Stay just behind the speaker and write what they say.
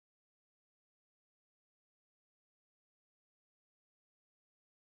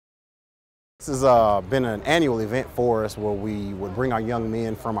This has been an annual event for us where we would bring our young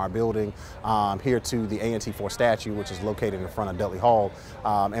men from our building here to the ANT4 statue, which is located in front of Dudley Hall.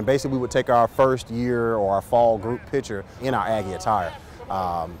 And basically we would take our first year or our fall group picture in our Aggie attire.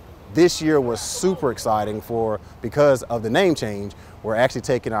 This year was super exciting because of the name change. We're actually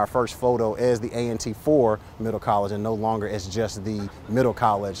taking our first photo as the ANT4 Middle College and no longer as just the Middle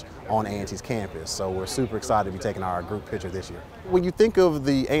College on A&T's campus. So we're super excited to be taking our group picture this year. When you think of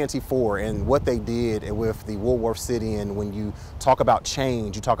the ANT4 and what they did with the Woolworth City, and when you talk about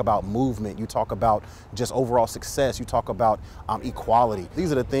change, you talk about movement, you talk about just overall success, you talk about equality.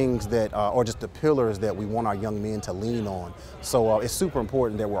 These are the things that, or just the pillars that we want our young men to lean on. So it's super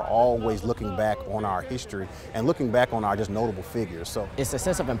important that we're always looking back on our history and looking back on our just notable figures. So it's a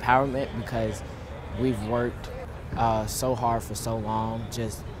sense of empowerment because we've worked so hard for so long,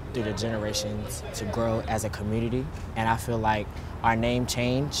 just through the generations, to grow as a community. And I feel like our name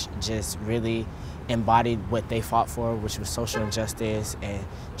change just really embodied what they fought for, which was social injustice, and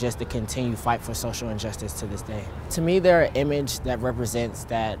just to continue fight for social injustice to this day. To me, they're an image that represents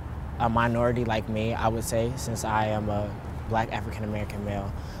that a minority like me, I would say, since I am a Black African-American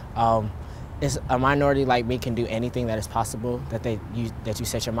male, it's a minority like me can do anything that is possible that you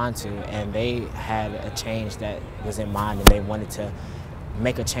set your mind to. And they had a change that was in mind, and they wanted to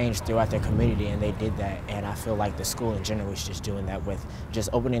make a change throughout their community, and they did that. And I feel like the school in general is just doing that with just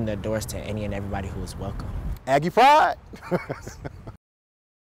opening the doors to any and everybody who is welcome. Aggie pride!